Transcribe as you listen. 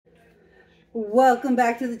Welcome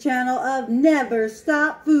back to the channel of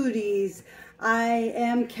NeverStop Foodies. I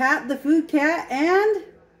am Kat, the FoodCat, and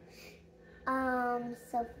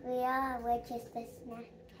Sophia, which is the snack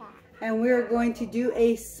cat. And we're going to do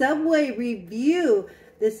a Subway review.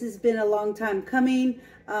 This has been a long time coming.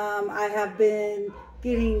 I have been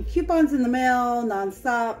getting coupons in the mail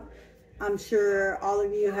nonstop. I'm sure all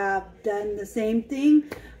of you have done the same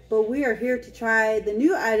thing, but we are here to try the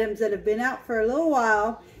new items that have been out for a little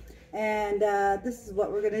while. And this is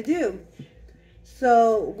what we're going to do.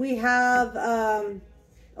 So we have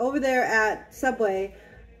over there at Subway,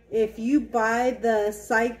 if you buy the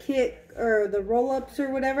sidekick or the roll-ups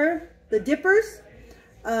or whatever, the dippers,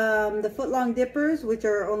 the foot-long dippers, which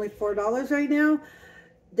are only $4 right now,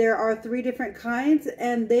 there are 3 different kinds,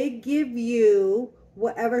 and they give you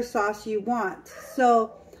whatever sauce you want.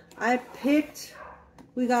 So I picked,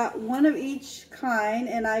 we got one of each kind,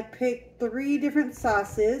 and I picked 3 different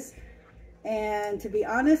sauces. And to be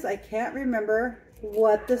honest, I can't remember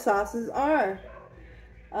what the sauces are.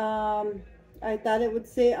 I thought it would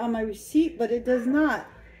say on my receipt, but it does not.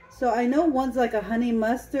 So I know one's like a honey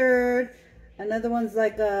mustard, another one's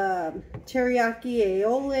like a teriyaki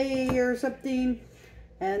aioli or something,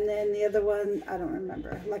 and then the other one, I don't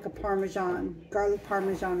remember, like a parmesan, garlic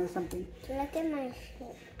parmesan or something. Look at my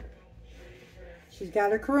shirt. She's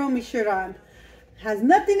got her Kuromi shirt on. Has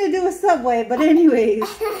nothing to do with Subway, but anyways.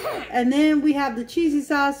 And then we have the cheesy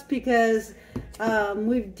sauce because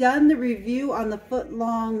we've done the review on the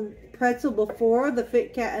foot-long pretzel before, the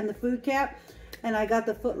FitCat and the FoodCat, and I got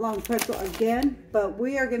the foot-long pretzel again. But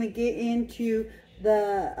we are going to get into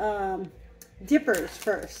the dippers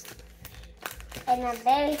first. And I'm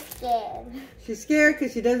very scared. She's scared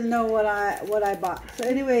because she doesn't know what I bought. So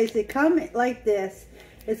anyways, they come like this.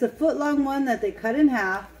 It's a foot-long one that they cut in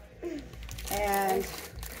half. And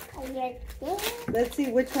let's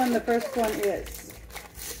see which one the first one is.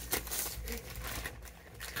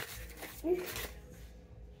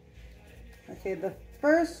 Okay, the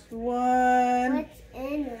first one. What's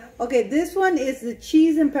in it? Okay, this one is the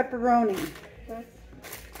cheese and pepperoni. Huh?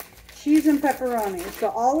 Cheese and pepperoni. So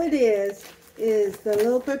all it is the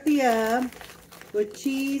little tortilla with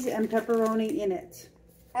cheese and pepperoni in it.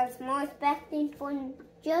 I was more expecting for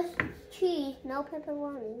just cheese, no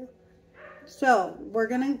pepperoni. So we're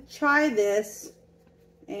gonna try this,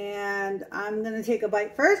 and I'm gonna take a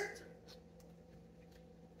bite first.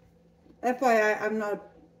 FYI, I'm not a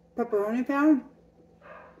pepperoni fan.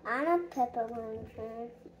 I'm a pepperoni fan.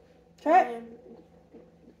 Try it.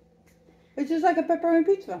 It's just like a pepperoni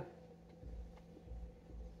pizza.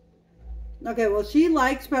 Okay, well, she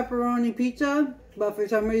likes pepperoni pizza, but for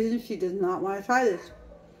some reason she does not want to try this.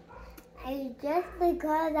 It's just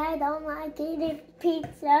because I don't like eating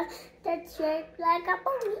pizza that's shaped like a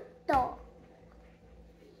burrito.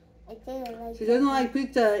 She doesn't like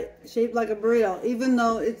pizza shaped like a burrito, even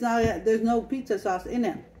though it's not. There's no pizza sauce in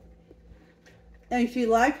it. And she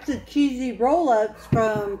likes the cheesy roll-ups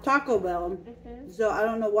from Taco Bell. So I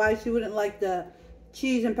don't know why she wouldn't like the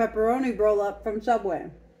cheese and pepperoni roll-up from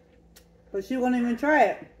Subway. But she won't even try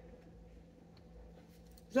it.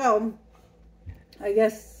 So I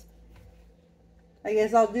guess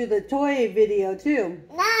I'll do the toy video too.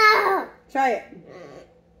 No! Try it.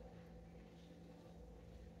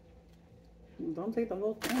 Don't take the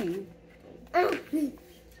whole thing.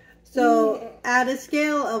 So at a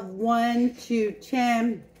scale of 1 to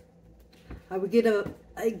 10, I would give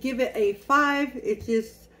it a 5. It's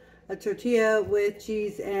just a tortilla with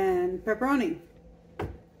cheese and pepperoni.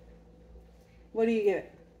 What do you give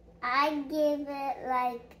it? I give it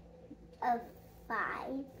like a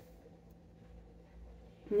 5.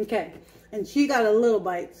 Okay, and she got a little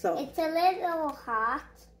bite, so. It's a little hot.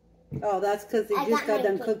 Oh, that's because they just got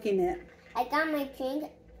done cooking it. I got my drink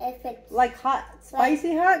if it's... Like hot,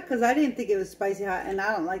 spicy hot? Because I didn't think it was spicy hot, and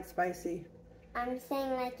I don't like spicy. I'm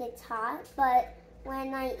saying like it's hot, but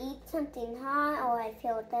when I eat something hot or I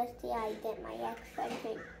feel thirsty, I get my extra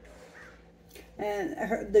drink.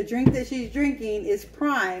 And the drink that she's drinking is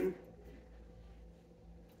Prime,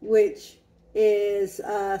 which is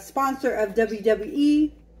a sponsor of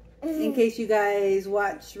WWE. In case you guys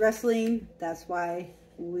watch wrestling, that's why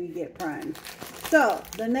we get Prime. So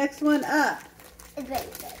the next one up. It's very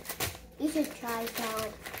good. You should try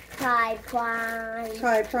Prime. Try Prime.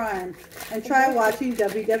 Try Prime. And try watching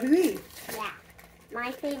WWE. Yeah.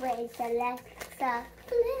 My favorite is Alexa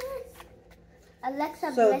Bliss.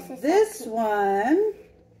 Alexa So Bliss is this one,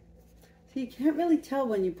 so you can't really tell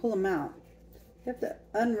when you pull them out. You have to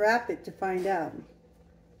unwrap it to find out.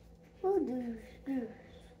 Oh,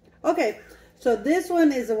 Okay, So this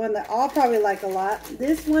one is the one that I'll probably like a lot.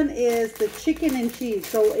 This one is the chicken and cheese.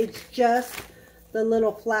 So it's just the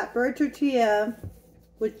little flatbread tortilla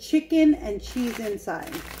with chicken and cheese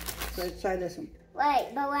inside. So let's try this one. Wait,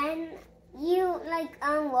 but when you like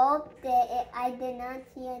unrolled it, I did not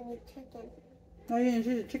see any chicken. Oh, you didn't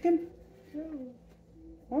see the chicken? No.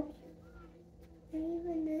 Whoops.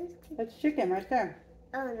 Even this chicken. That's chicken right there.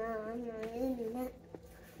 Oh no, I'm not eating it.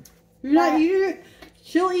 You're not eating it.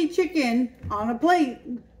 She'll eat chicken on a plate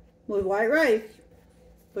with white rice,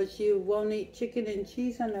 but she won't eat chicken and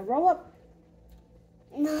cheese on a roll up.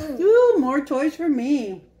 No. Ooh, more toys for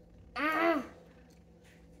me. Ah.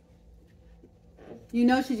 You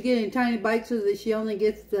know she's getting tiny bites so that she only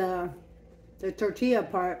gets the tortilla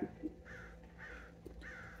part.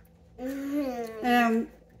 And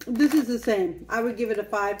this is the same. I would give it a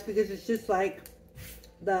 5 because it's just like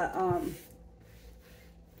the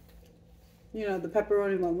you know, the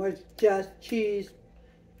pepperoni one where it's just cheese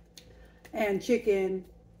and chicken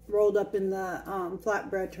rolled up in the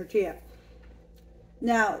flatbread tortilla.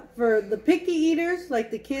 Now, for the picky eaters,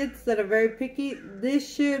 like the kids that are very picky,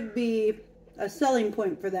 this should be a selling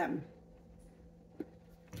point for them.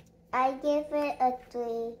 I give it a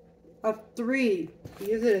 3. A 3. She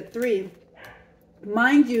gives it a 3.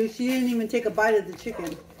 Mind you, she didn't even take a bite of the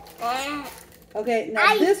chicken. Okay,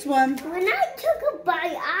 now this one. When I took a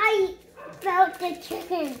bite, I felt the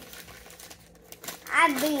chicken.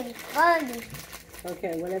 I'm being funny.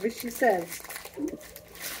 Okay, whatever she says.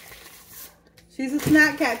 She's a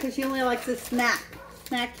snack cat because she only likes to snack.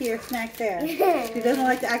 Snack here, snack there. She doesn't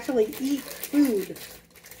like to actually eat food.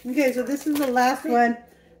 Okay, so this is the last one.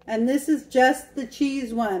 And this is just the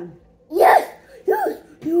cheese one. Yes! Yes!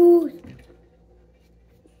 Yes!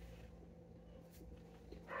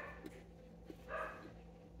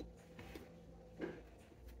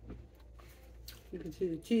 You can see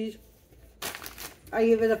the cheese. I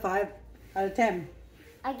give it a 5 out of 10.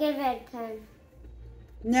 I give it a 10.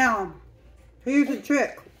 Now, here's the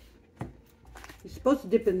trick. You're supposed to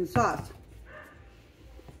dip in the sauce.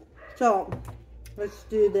 So, let's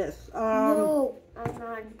do this. No, I'm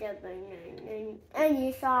not dipping in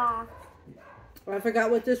any sauce. I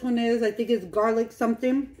forgot what this one is. I think it's garlic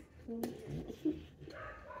something.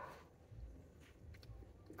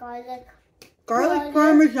 Garlic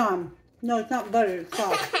parmesan. No, it's not butter, it's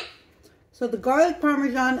sauce. So the garlic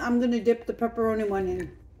parmesan, I'm going to dip the pepperoni one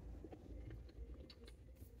in.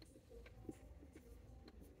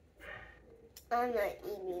 I'm not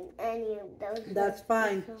eating any of those. That's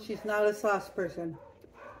fine. She's not a sauce person.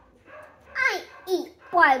 I eat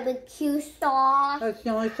barbecue sauce. That's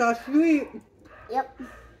the only sauce you eat. Yep.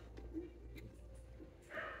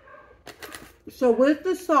 So with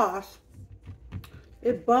the sauce,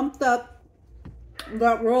 it bumped up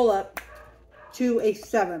that roll up to a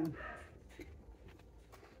 7.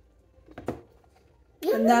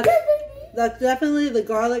 And that's definitely the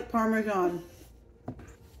garlic parmesan.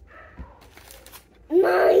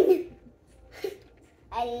 Mine.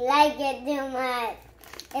 I like it too much.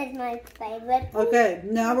 It's my favorite food. Okay,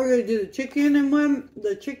 now we're gonna do the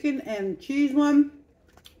chicken and cheese one,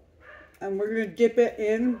 and we're gonna dip it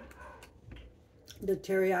in the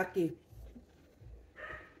teriyaki.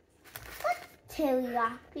 What's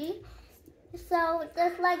teriyaki? So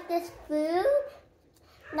just like this food,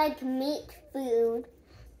 like meat food,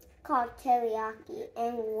 called teriyaki.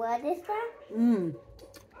 And what is that?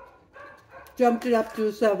 Jumped it up to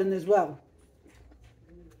a 7 as well.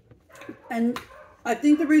 And I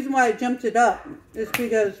think the reason why I jumped it up is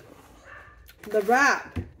because the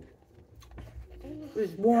wrap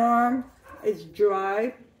is warm, it's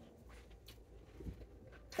dry,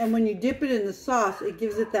 and when you dip it in the sauce, it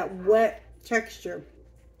gives it that wet texture.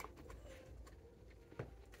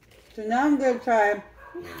 So now I'm going to try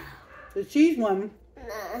the cheese one.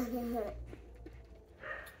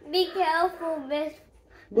 Be careful with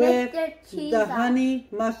the cheese the honey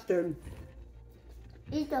mustard.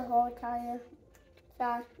 Eat the whole entire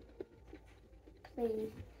sauce,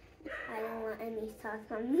 please. I don't want any sauce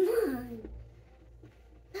on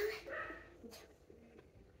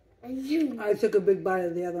mine. I took a big bite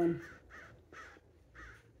of the other one.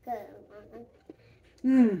 Good.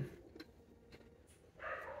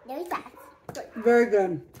 There's that. Good. Very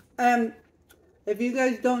good. If you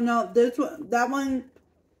guys don't know, that one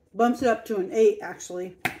bumps it up to an 8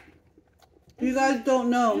 actually. If you guys don't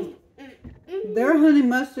know, their honey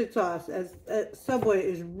mustard sauce at Subway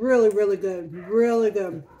is really, really good. Really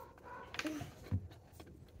good.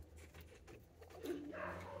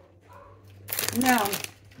 Now,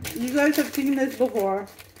 you guys have seen this before.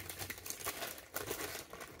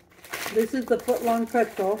 This is the foot-long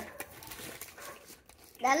pretzel.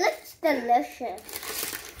 That looks delicious.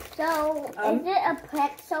 So, is it a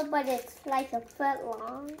pretzel, but it's like a foot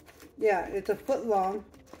long? Yeah, it's a foot long,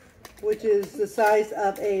 which is the size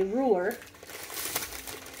of a ruler.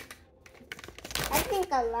 I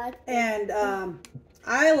think I like them. And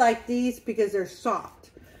I like these because they're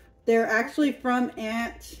soft. They're actually from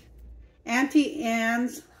Auntie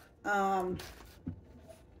Anne's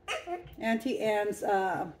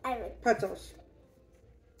pretzels.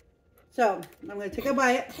 So I'm gonna take a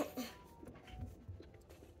bite.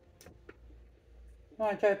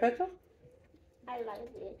 Want to try a pretzel? I like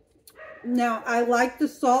it. Now I like the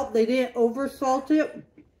salt. They didn't over salt it.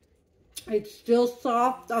 It's still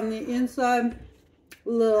soft on the inside, a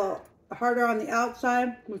little harder on the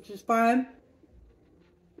outside, which is fine.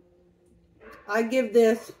 I give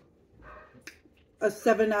this a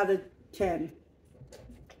 7 out of 10.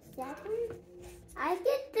 7? I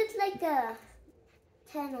get this like a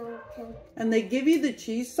 10 out of 10. And they give you the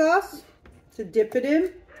cheese sauce to dip it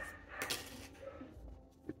in.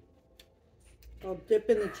 I'll dip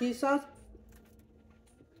in the cheese sauce.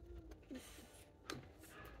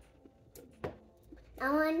 I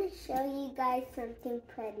want to show you guys something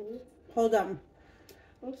pretty. Hold on.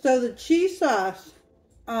 So the cheese sauce,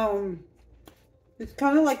 it's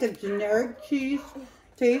kind of like a generic cheese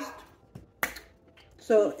taste.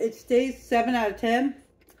 So it stays 7 out of 10.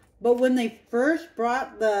 But when they first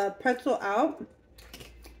brought the pretzel out,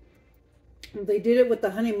 they did it with the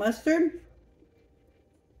honey mustard.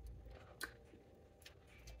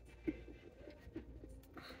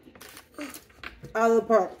 Out of the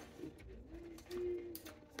park.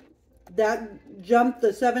 That jumped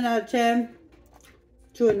the 7 out of 10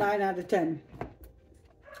 to a 9 out of 10.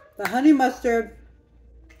 The honey mustard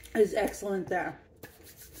is excellent there.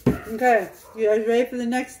 Okay, you guys ready for the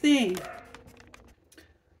next thing?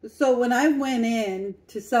 So when I went in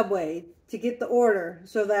to Subway to get the order,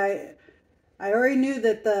 so that I already knew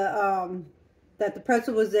that the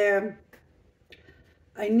pretzel was there.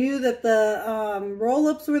 I knew that the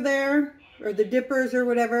roll-ups were there, or the dippers or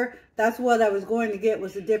whatever. That's what I was going to get,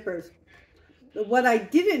 was the dippers. But what I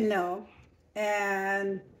didn't know,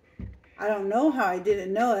 and I don't know how I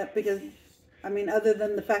didn't know it, because, I mean, other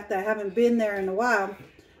than the fact that I haven't been there in a while,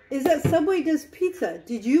 is that Subway does pizza.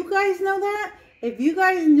 Did you guys know that? If you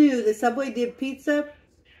guys knew that Subway did pizza,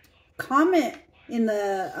 comment in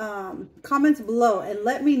the comments below and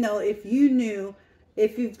let me know if you knew,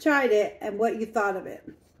 if you've tried it, and what you thought of it.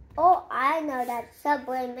 Oh, I know that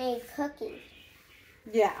Subway made cookies.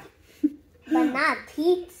 Yeah. But not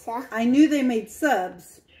pizza. I knew they made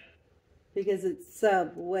subs because it's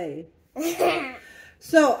Subway.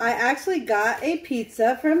 So I actually got a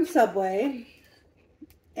pizza from Subway,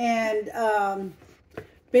 and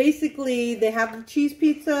basically they have the cheese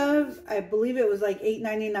pizza. I believe it was like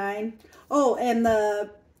 $8.99. Oh, and the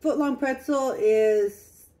foot-long pretzel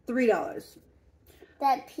is $3.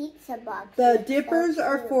 That pizza box. The dippers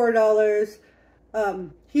are $4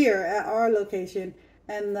 here at our location,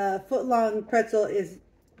 and the foot-long pretzel is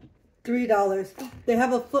 $3. They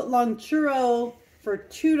have a foot-long churro for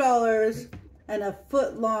 $2 and a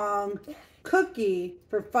foot-long cookie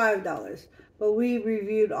for $5. But we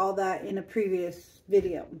reviewed all that in a previous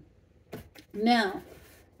video. Now,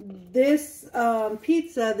 this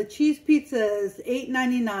pizza, the cheese pizza, is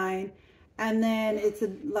 $8.99. And then it's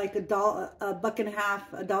like a buck and a half,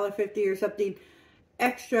 $1.50 or something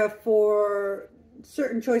extra for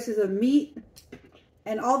certain choices of meat.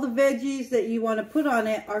 And all the veggies that you want to put on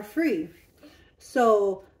it are free.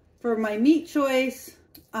 So for my meat choice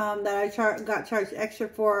that I got charged extra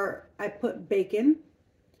for, I put bacon.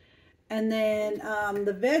 And then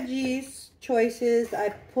the veggies choices, I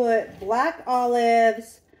put black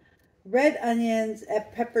olives, red onions, and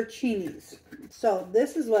pepperoncinis. So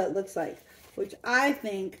this is what it looks like, which I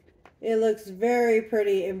think it looks very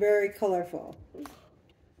pretty and very colorful.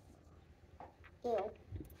 Ew.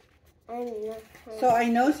 So I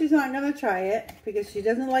know she's not going to try it because she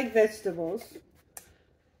doesn't like vegetables.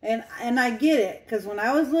 And I get it, because when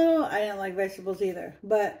I was little, I didn't like vegetables either.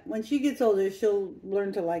 But when she gets older, she'll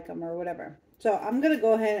learn to like them or whatever. So I'm going to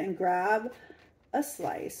go ahead and grab a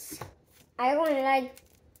slice. I want like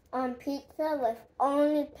pizza with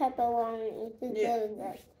only pepperoni. It's really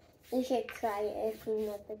good. You should try it if you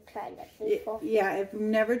never tried it before. Yeah, if you've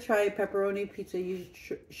never tried pepperoni pizza, you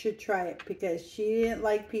should try it, because she didn't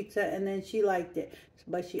like pizza and then she liked it.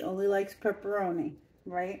 But she only likes pepperoni,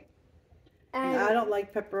 right? And I don't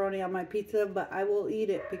like pepperoni on my pizza, but I will eat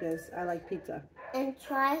it because I like pizza. And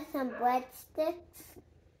try some breadsticks.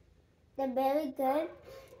 They're very good.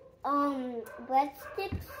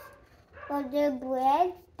 Breadsticks, well, they're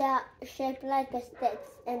bread that shaped like a stick,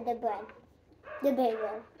 and the bread, the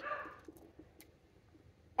bagel.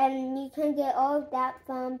 And you can get all of that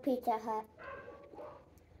from Pizza Hut.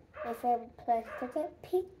 My favorite place to get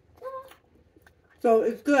pizza. So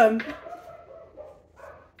it's good.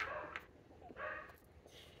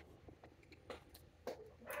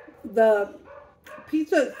 The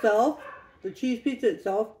pizza itself, the cheese pizza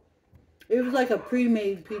itself, it was like a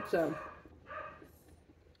pre-made pizza.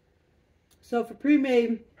 So for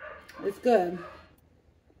pre-made, it's good.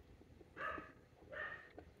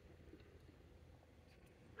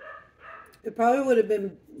 It probably would have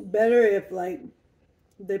been better if like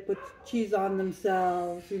they put cheese on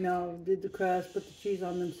themselves, you know, did the crust, put the cheese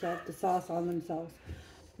on themselves, the sauce on themselves.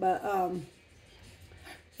 But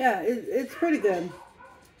yeah, it's pretty good.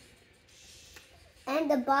 And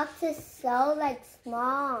the box is so like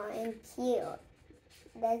small and cute.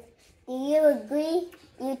 Do you agree?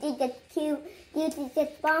 Do you think it's cute? Do you think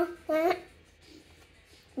it's small?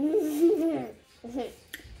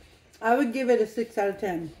 I would give it a 6 out of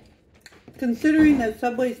 10. Considering that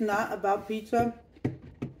Subway's not about pizza,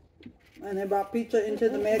 and they brought pizza into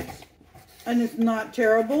the mix, and it's not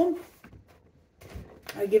terrible,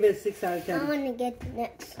 I give it a 6 out of 10. I want to get the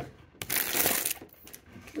next.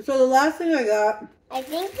 So the last thing I got, I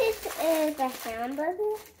think this is a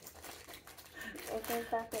hamburger.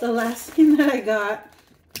 the last thing that I got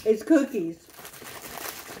is cookies.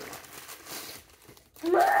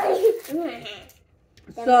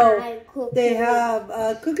 So they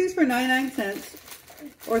have cookies for 99 cents,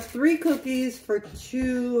 or 3 cookies for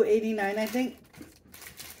 $2.89, I think.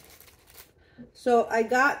 So I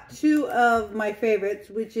got 2 of my favorites,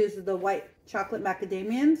 which is the white chocolate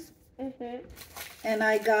macadamians. And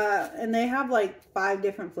and they have like 5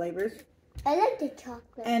 different flavors. I like the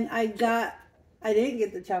chocolate. And I didn't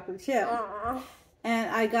get the chocolate chip. Aww. And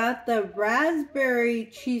I got the raspberry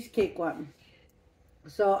cheesecake one.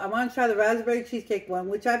 So I want to try the raspberry cheesecake one,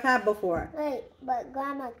 which I've had before. Wait, but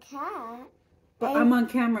Grandma Cat. But I'm on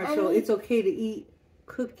camera, so it's okay to eat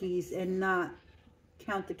cookies and not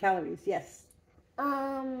count the calories. Yes.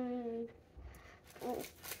 There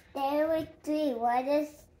were 3. What is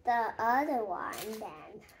the other one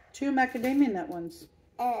then? 2 macadamia nut ones.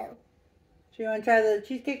 Oh. So you want to try the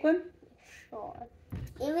cheesecake one? Sure.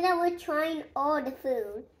 Even though we're trying all the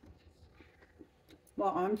food.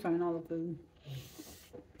 Well, I'm trying all the food.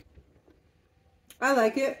 I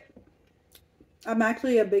like it. I'm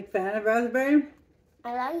actually a big fan of raspberry.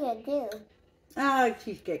 I like it too. I like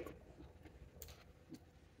cheesecake.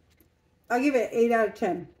 I'll give it 8 out of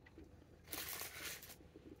 10.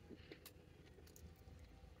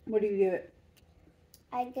 What do you give it?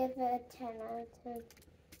 I give it a 10 out of 10.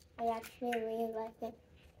 I actually really like it.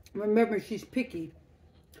 Remember, she's picky.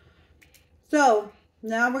 So,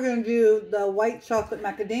 now we're going to do the white chocolate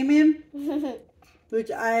macadamia,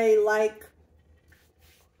 which I like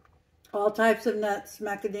all types of nuts,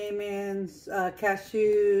 macadamians,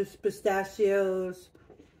 cashews, pistachios,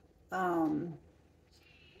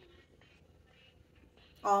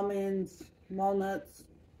 almonds, walnuts.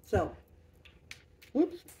 So,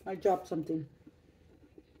 whoops, I dropped something.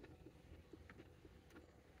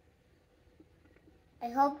 I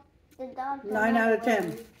hope the dog... 9 out of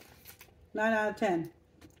 10. 9 out of 10.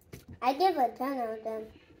 I give it 10 out of 10.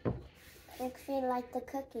 I actually like the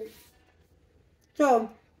cookies. So,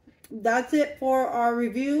 that's it for our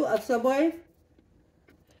review of Subway.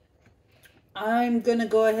 I'm going to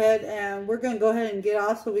go ahead and we're going to go ahead and get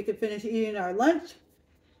off so we can finish eating our lunch.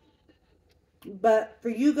 But for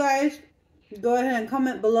you guys, go ahead and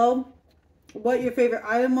comment below what your favorite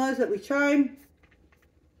item was that we tried.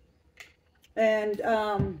 And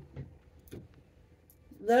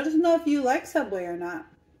let us know if you like Subway or not.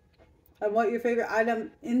 And what your favorite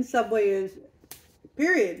item in Subway is,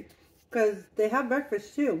 period. Because they have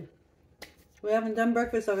breakfast too. We haven't done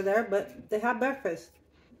breakfast over there, but they have breakfast.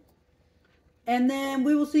 And then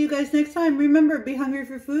we will see you guys next time. Remember, be hungry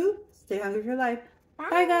for food, stay hungry for life.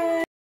 Bye guys.